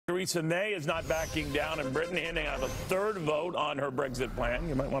Theresa May is not backing down in Britain, handing out a third vote on her Brexit plan.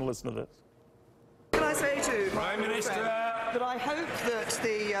 You might want to listen to this. Can I say to Prime Minister that I hope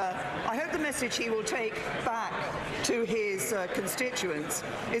that the message he will take back to his constituents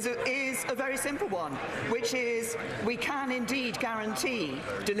is a very simple one, which is we can indeed guarantee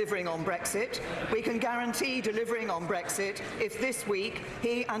delivering on Brexit. We can guarantee delivering on Brexit if this week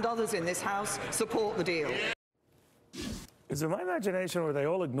he and others in this House support the deal. Is it my imagination or are they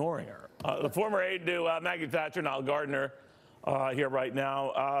all ignoring her? The former aide to Maggie Thatcher, Nile Gardiner, here right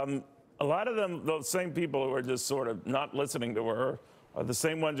now. A lot of them, those same people who are just sort of not listening to her, are the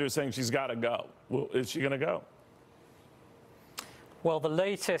same ones who are saying she's got to go. Well, is she going to go? Well, the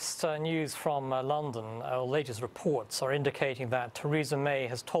latest news from London, latest reports are indicating that Theresa May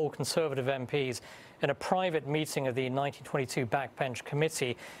has told Conservative MPs in a private meeting of the 1922 Backbench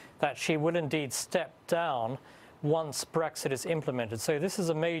Committee that she will indeed step down once Brexit is implemented. So this is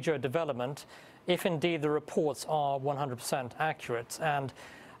a major development, if indeed the reports are 100% accurate. And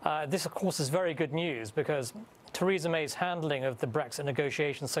this, of course, is very good news because Theresa May's handling of the Brexit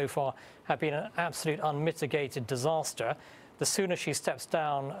negotiations so far have been an absolute unmitigated disaster. The sooner she steps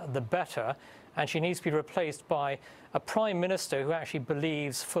down, the better. And she needs to be replaced by a Prime Minister who actually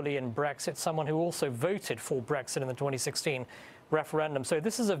believes fully in Brexit, someone who also voted for Brexit in the 2016 referendum. So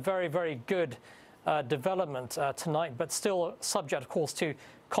this is a very, very good development tonight, but still subject, of course, to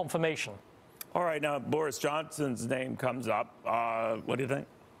confirmation. All right, now Boris Johnson's name comes up. What do you think?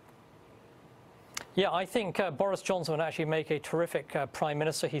 Yeah, I think Boris Johnson would actually make a terrific Prime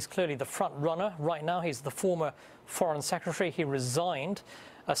Minister. He's clearly the front runner right now. He's the former Foreign Secretary. He resigned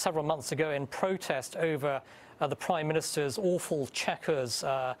several months ago in protest over the Prime Minister's awful Chequers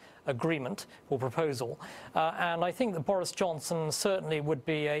agreement or proposal. And I think that Boris Johnson certainly would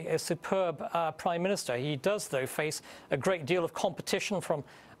be a superb Prime Minister. He does, though, face a great deal of competition from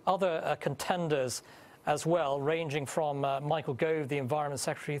other contenders as well, ranging from Michael Gove, the Environment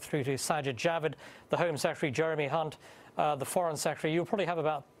Secretary, through to Sajid Javid, the Home Secretary, Jeremy Hunt, the Foreign Secretary. You'll probably have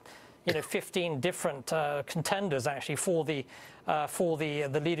about 15 different contenders actually for the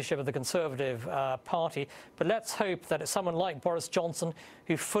leadership of the Conservative Party. But let's hope that it's someone like Boris Johnson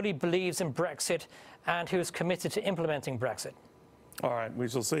who fully believes in Brexit and who is committed to implementing Brexit. All right, we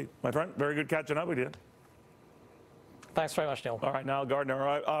shall see. My friend, very good catching up with you. Thanks very much, Neil. All right, Nile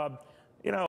Gardiner.